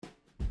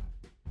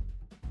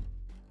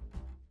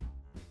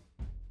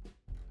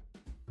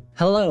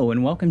Hello,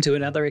 and welcome to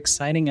another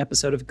exciting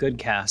episode of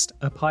GoodCast,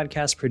 a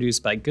podcast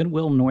produced by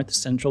Goodwill North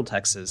Central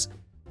Texas.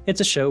 It's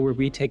a show where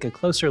we take a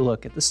closer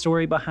look at the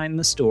story behind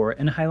the store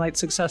and highlight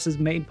successes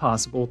made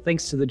possible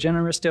thanks to the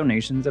generous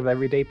donations of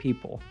everyday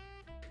people.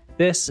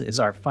 This is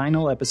our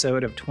final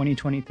episode of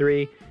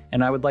 2023,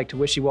 and I would like to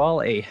wish you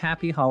all a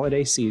happy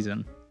holiday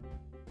season.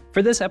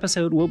 For this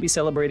episode, we'll be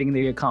celebrating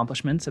the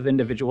accomplishments of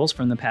individuals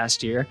from the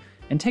past year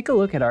and take a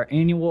look at our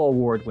annual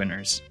award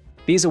winners.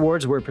 These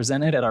awards were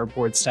presented at our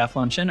board staff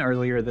luncheon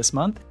earlier this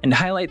month and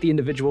highlight the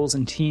individuals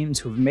and teams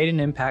who have made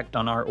an impact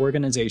on our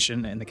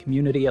organization and the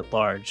community at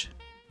large.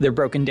 They're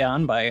broken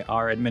down by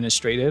our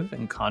administrative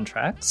and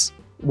contracts,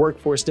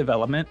 workforce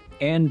development,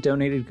 and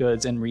donated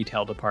goods and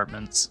retail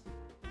departments.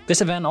 This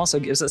event also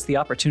gives us the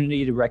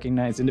opportunity to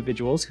recognize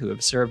individuals who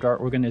have served our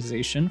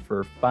organization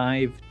for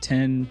 5,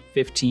 10,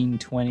 15,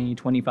 20,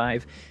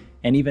 25,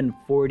 and even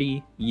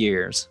 40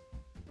 years.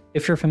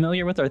 If you're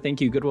familiar with our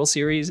Thank You Goodwill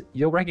series,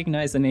 you'll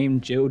recognize the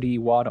name Jody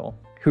Waddle,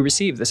 who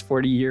received this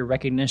 40-year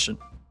recognition.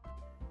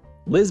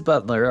 Liz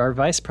Butler, our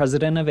Vice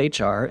President of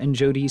HR, and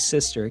Jody's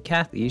sister,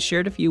 Kathy,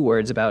 shared a few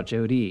words about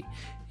Jody,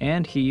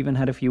 and he even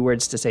had a few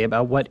words to say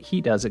about what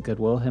he does at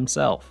Goodwill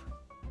himself.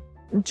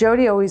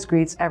 Jody always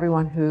greets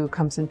everyone who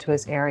comes into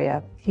his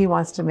area. He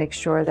wants to make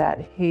sure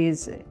that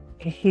he's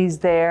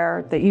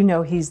there, that you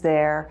know he's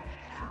there.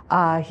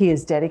 He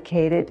is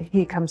dedicated.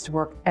 He comes to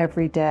work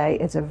every day.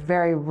 It's a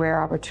very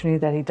rare opportunity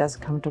that he does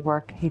come to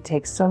work. He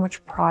takes so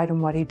much pride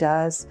in what he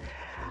does.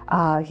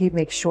 He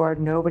makes sure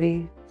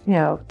nobody,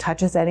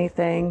 touches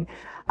anything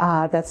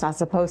that's not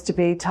supposed to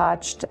be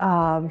touched.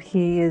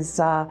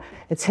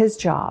 It's his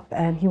job,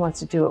 and he wants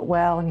to do it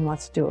well, and he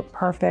wants to do it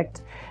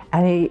perfect,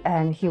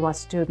 and he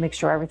wants to make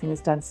sure everything is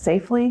done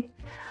safely.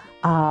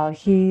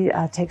 He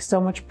takes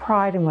so much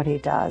pride in what he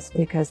does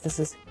because this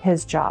is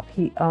his job.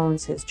 He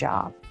owns his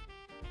job.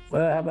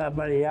 Well, I have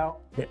everybody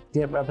out, did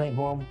everything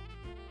for them,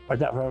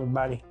 watch out for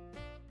everybody.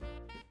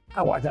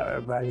 I watch out for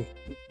everybody,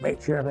 make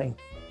sure everything's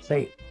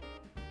safe.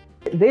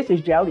 This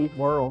is Jody's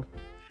world,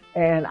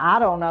 and I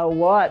don't know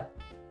what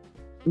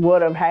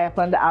would have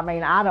happened.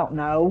 I don't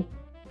know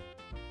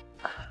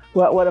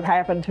what would have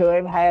happened to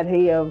him had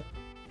he have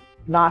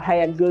not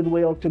had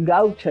Goodwill to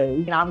go to.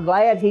 And I'm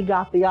glad he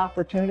got the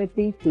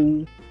opportunity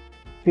to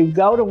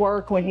go to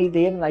work when he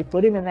did, and they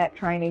put him in that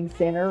training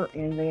center,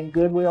 and then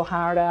Goodwill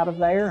hired out of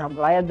there. I'm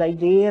glad they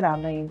did.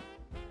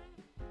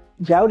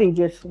 Jody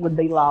just would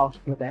be lost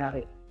without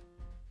it.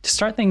 To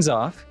start things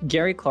off,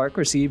 Gary Clark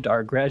received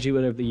our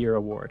Graduate of the Year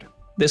award.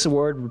 This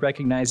award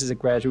recognizes a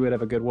graduate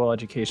of a Goodwill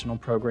educational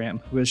program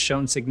who has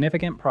shown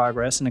significant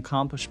progress and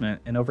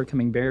accomplishment in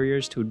overcoming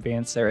barriers to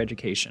advance their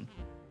education.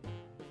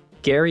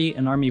 Gary,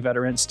 an Army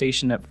veteran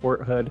stationed at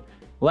Fort Hood,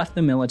 left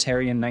the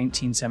military in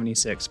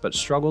 1976 but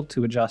struggled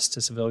to adjust to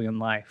civilian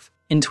life.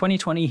 In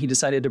 2020, he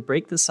decided to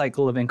break the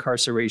cycle of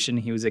incarceration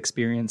he was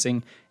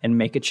experiencing and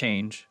make a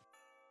change.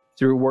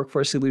 Through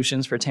Workforce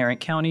Solutions for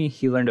Tarrant County,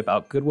 he learned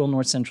about Goodwill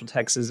North Central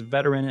Texas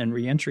veteran and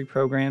reentry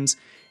programs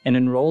and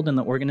enrolled in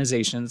the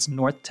organization's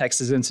North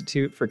Texas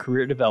Institute for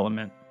Career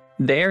Development.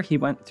 There, he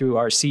went through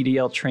our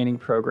CDL training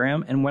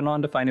program and went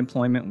on to find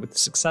employment with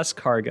Success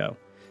Cargo.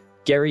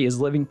 Gary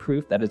is living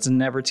proof that it's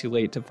never too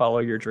late to follow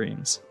your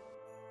dreams.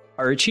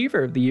 Our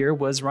Achiever of the Year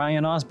was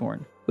Ryan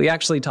Osborne. We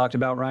actually talked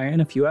about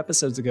Ryan a few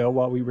episodes ago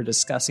while we were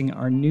discussing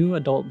our new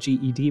adult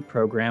GED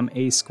program,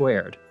 A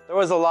Squared. There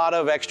was a lot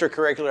of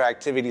extracurricular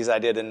activities I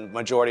did in the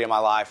majority of my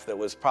life that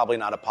was probably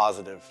not a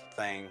positive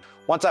thing.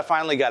 Once I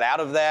finally got out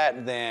of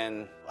that,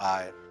 then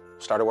I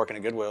started working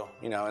at Goodwill,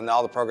 and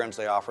all the programs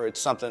they offer.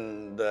 It's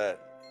something that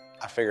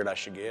I figured I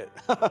should get.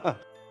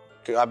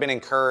 I've been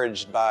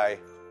encouraged by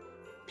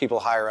people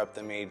higher up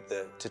than me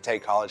to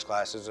take college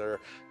classes or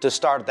to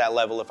start at that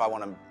level if I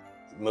want to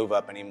move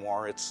up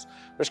anymore.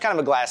 There's kind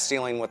of a glass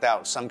ceiling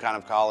without some kind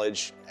of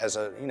college. As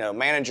a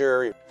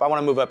manager, if I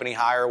want to move up any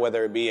higher,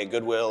 whether it be at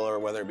Goodwill or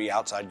whether it be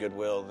outside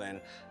Goodwill, then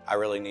I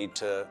really need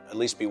to at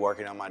least be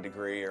working on my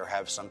degree or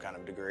have some kind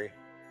of degree.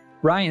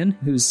 Ryan,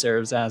 who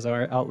serves as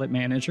our outlet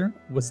manager,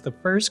 was the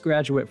first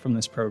graduate from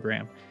this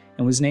program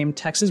and was named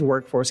Texas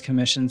Workforce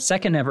Commission's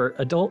second ever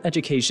Adult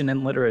Education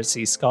and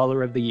Literacy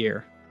Scholar of the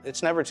Year.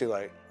 It's never too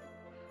late.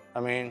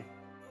 I'm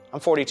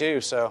 42,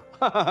 so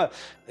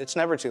it's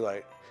never too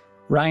late.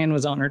 Ryan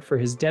was honored for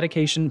his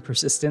dedication,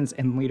 persistence,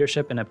 and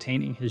leadership in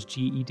obtaining his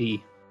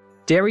GED.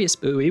 Darius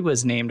Bowie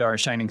was named our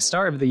Shining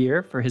Star of the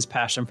Year for his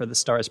passion for the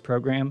STARS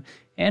program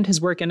and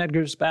his work in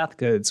Edgar's Bath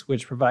Goods,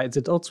 which provides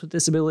adults with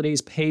disabilities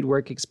paid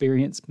work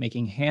experience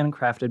making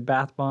handcrafted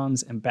bath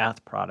bombs and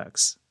bath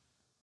products.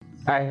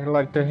 I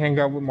like to hang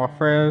out with my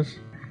friends.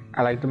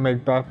 I like to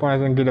make bath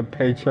bombs and get a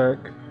paycheck.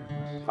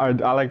 I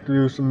like to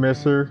use a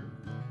mixer.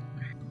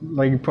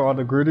 You put all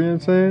the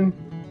ingredients in,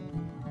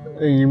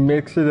 and you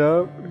mix it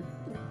up,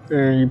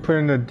 and you put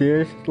in a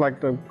dish,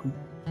 like the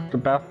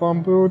bath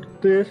bomb build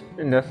dish,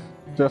 and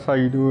that's how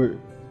you do it.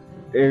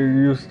 It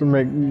used to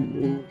make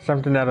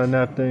something out of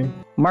nothing.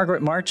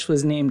 Margaret March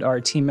was named our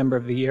Team Member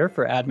of the Year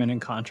for Admin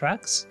and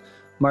Contracts.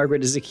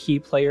 Margaret is a key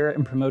player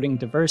in promoting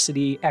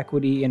diversity,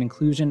 equity, and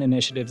inclusion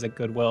initiatives at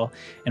Goodwill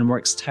and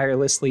works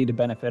tirelessly to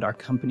benefit our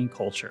company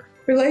culture.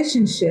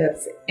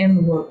 Relationships in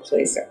the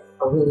workplace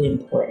are really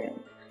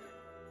important.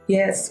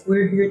 Yes,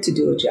 we're here to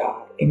do a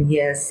job. And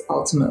yes,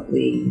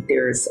 ultimately,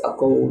 there's a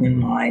goal in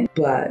mind,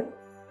 but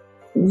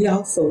we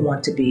also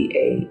want to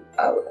be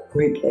a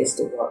great place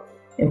to work.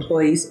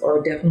 Employees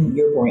are definitely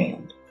your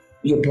brand.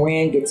 Your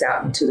brand gets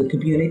out into the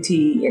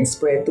community and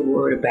spread the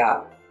word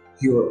about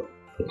your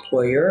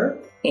employer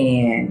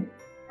and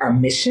our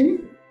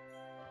mission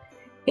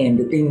and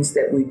the things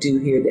that we do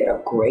here that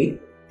are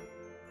great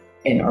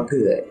and are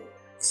good.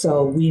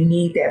 So we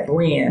need that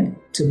brand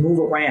to move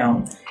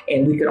around,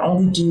 and we can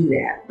only do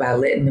that by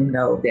letting them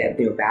know that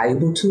they're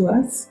valuable to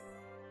us.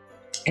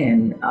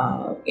 And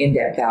in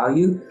that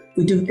value,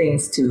 we do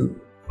things to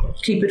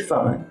keep it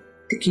fun,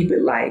 to keep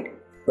it light,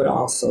 but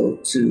also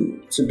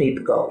to meet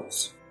the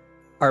goals.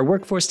 Our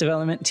Workforce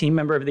Development Team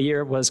Member of the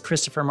Year was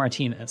Christopher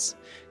Martinez.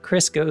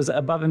 Chris goes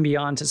above and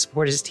beyond to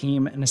support his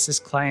team and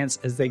assist clients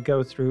as they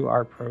go through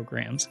our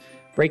programs,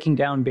 breaking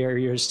down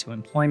barriers to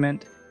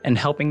employment and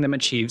helping them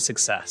achieve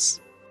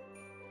success.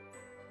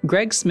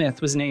 Greg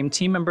Smith was named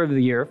Team Member of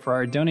the Year for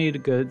our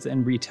Donated Goods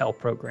and Retail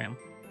program.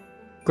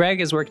 Greg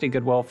has worked at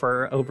Goodwill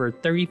for over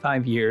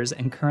 35 years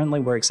and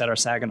currently works at our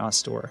Saginaw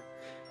store.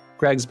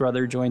 Greg's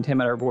brother joined him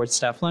at our board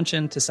staff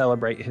luncheon to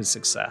celebrate his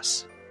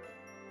success.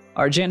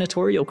 Our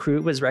janitorial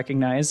crew was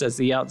recognized as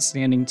the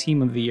Outstanding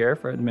Team of the Year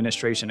for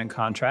Administration and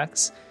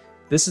Contracts.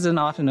 This is an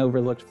often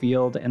overlooked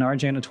field, and our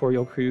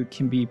janitorial crew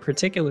can be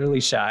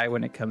particularly shy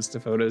when it comes to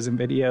photos and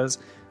videos,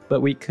 but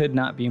we could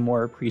not be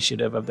more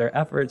appreciative of their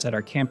efforts at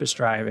our Campus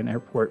Drive and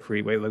Airport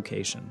Freeway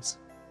locations.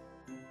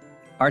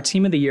 Our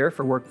Team of the Year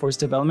for Workforce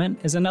Development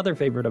is another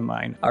favorite of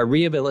mine, our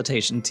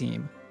Rehabilitation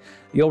Team.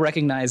 You'll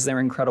recognize their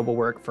incredible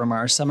work from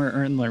our Summer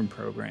Earn Learn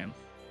program.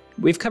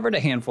 We've covered a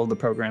handful of the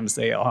programs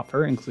they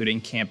offer, including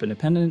Camp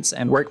Independence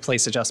and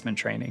Workplace Adjustment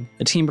Training.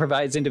 The team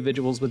provides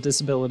individuals with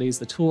disabilities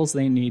the tools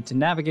they need to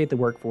navigate the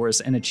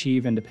workforce and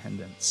achieve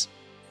independence.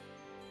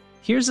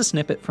 Here's a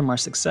snippet from our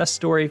success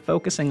story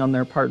focusing on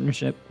their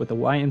partnership with the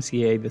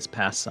YMCA this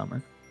past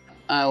summer.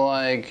 I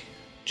like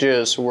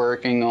just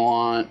working a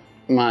lot.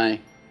 My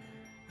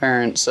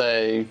parents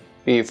say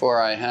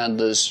before I had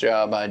this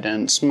job I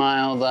didn't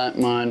smile that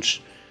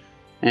much,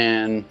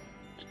 and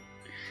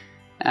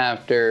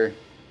after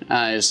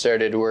I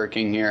started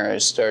working here, I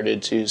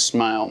started to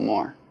smile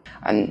more.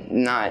 I'm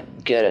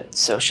not good at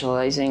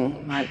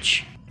socializing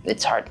much.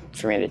 It's hard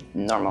for me to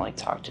normally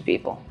talk to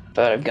people,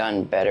 but I've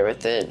gotten better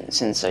with it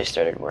since I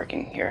started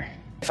working here.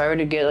 If I were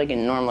to get like a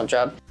normal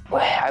job,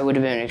 I would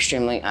have been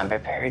extremely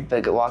unprepared,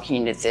 but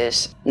walking into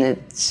this,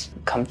 it's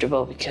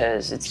comfortable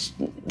because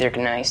they're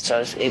nice, so I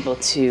was able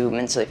to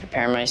mentally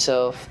prepare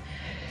myself,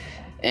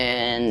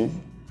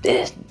 and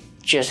it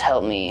just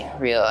helped me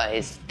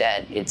realize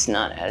that it's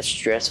not as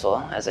stressful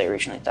as I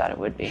originally thought it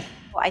would be.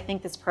 I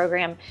think this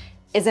program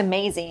is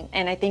amazing,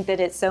 and I think that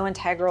it's so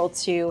integral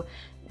to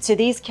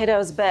these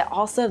kiddos, but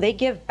also they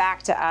give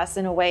back to us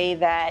in a way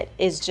that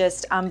is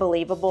just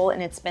unbelievable,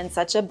 and it's been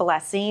such a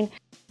blessing.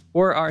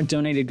 For our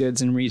Donated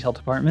Goods and Retail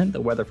department,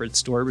 the Weatherford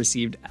store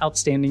received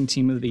Outstanding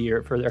Team of the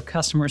Year for their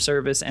customer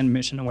service and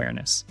mission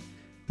awareness.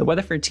 The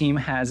Weatherford team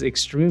has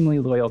extremely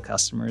loyal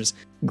customers,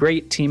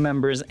 great team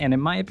members, and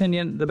in my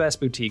opinion, the best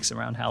boutiques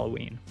around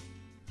Halloween.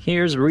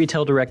 Here's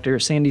Retail Director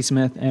Sandy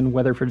Smith and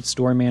Weatherford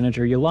Store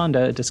Manager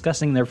Yolanda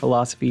discussing their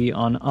philosophy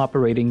on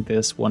operating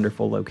this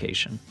wonderful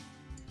location.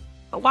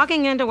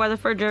 Walking into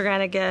Weatherford, you're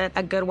going to get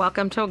a good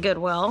welcome to a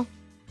Goodwill.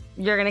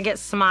 You're going to get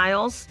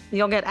smiles.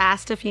 You'll get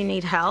asked if you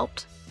need help.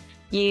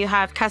 You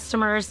have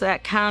customers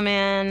that come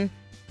in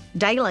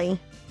daily,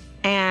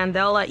 and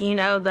they'll let you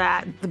know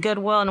that the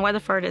Goodwill in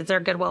Weatherford is their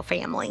Goodwill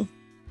family.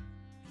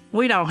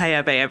 We don't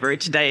have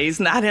average days,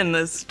 not in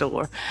this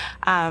store.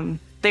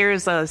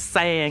 There's a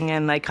saying,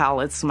 and they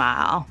call it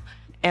smile,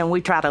 and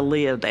we try to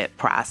live that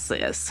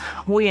process.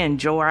 We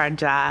enjoy our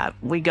job.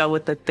 We go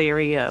with the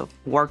theory of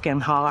working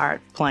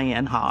hard,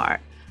 playing hard.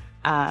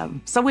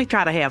 So we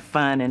try to have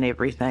fun in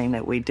everything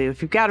that we do.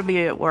 If you've got to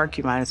be at work,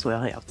 you might as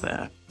well have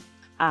fun.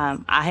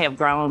 I have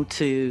grown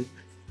to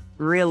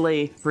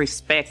really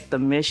respect the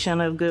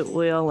mission of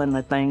Goodwill and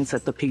the things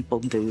that the people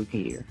do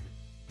here.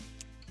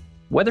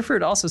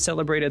 Weatherford also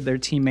celebrated their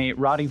teammate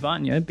Roddy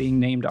Vanya being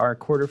named our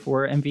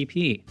Q4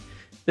 MVP.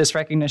 This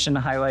recognition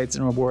highlights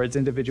and rewards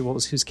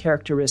individuals whose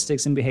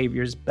characteristics and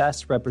behaviors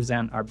best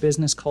represent our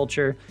business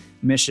culture,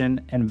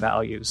 mission, and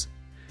values.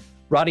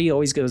 Roddy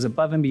always goes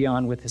above and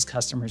beyond with his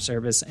customer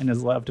service and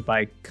is loved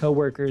by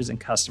coworkers and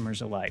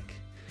customers alike.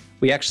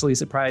 We actually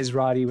surprised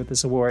Roddy with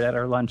this award at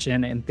our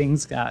luncheon, and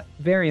things got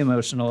very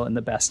emotional in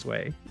the best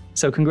way.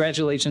 So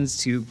congratulations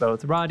to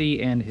both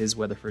Roddy and his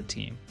Weatherford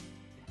team.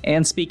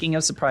 And speaking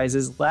of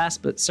surprises,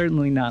 last but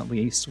certainly not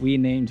least, we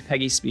named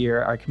Peggy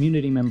Spear our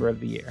Community Member of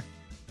the Year.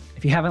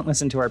 If you haven't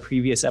listened to our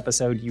previous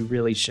episode, you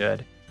really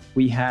should.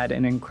 We had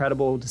an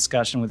incredible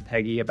discussion with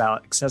Peggy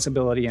about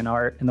accessibility in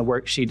art and the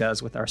work she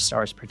does with our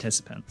STARS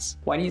participants.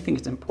 Why do you think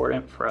it's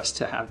important for us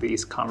to have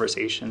these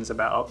conversations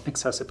about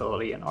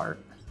accessibility in art?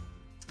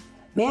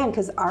 man,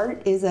 because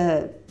art is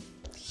a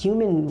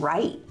human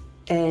right,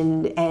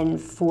 and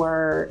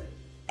for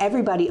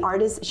everybody,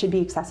 art should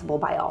be accessible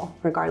by all,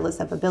 regardless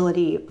of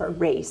ability or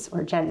race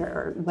or gender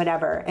or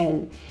whatever.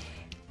 And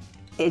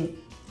it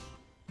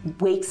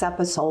wakes up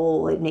a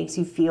soul. It makes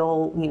you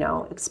feel,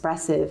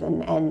 expressive.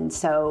 And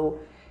so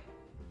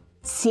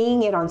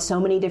seeing it on so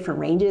many different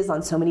ranges,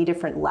 on so many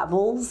different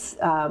levels,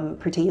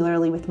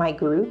 particularly with my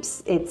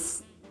groups, you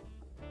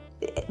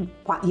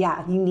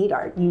need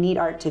art. You need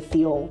art to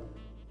feel,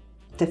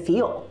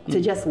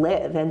 to just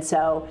live. And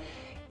so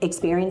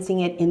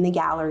experiencing it in the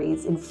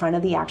galleries, in front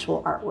of the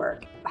actual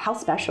artwork, how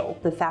special.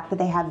 The fact that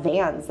they have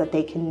vans that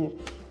they can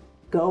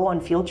go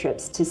on field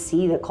trips to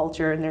see the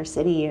culture in their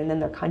city and in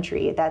their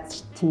country.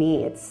 That's, to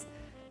me,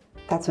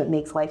 that's what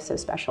makes life so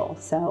special.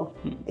 So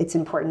it's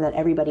important that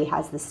everybody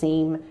has the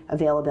same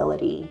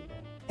availability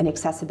and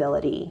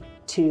accessibility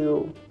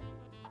to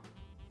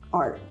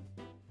art.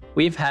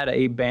 We've had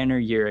a banner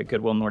year at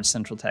Goodwill North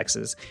Central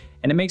Texas,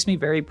 and it makes me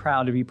very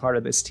proud to be part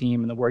of this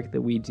team and the work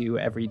that we do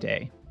every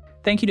day.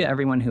 Thank you to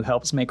everyone who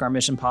helps make our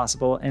mission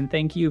possible, and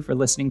thank you for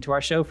listening to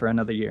our show for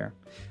another year.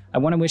 I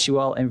want to wish you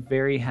all a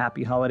very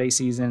happy holiday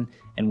season,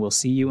 and we'll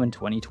see you in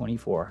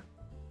 2024.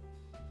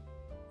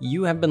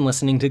 You have been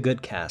listening to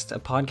GoodCast, a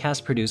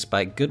podcast produced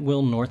by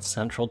Goodwill North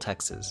Central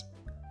Texas.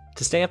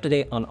 To stay up to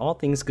date on all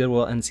things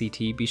Goodwill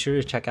NCT, be sure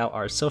to check out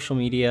our social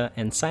media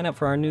and sign up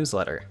for our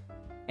newsletter.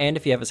 And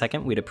if you have a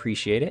second, we'd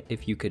appreciate it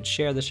if you could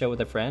share the show with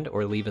a friend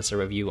or leave us a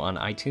review on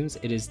iTunes.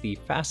 It is the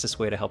fastest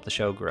way to help the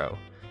show grow.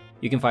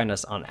 You can find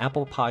us on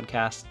Apple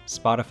Podcasts,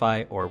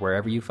 Spotify, or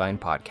wherever you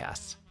find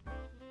podcasts.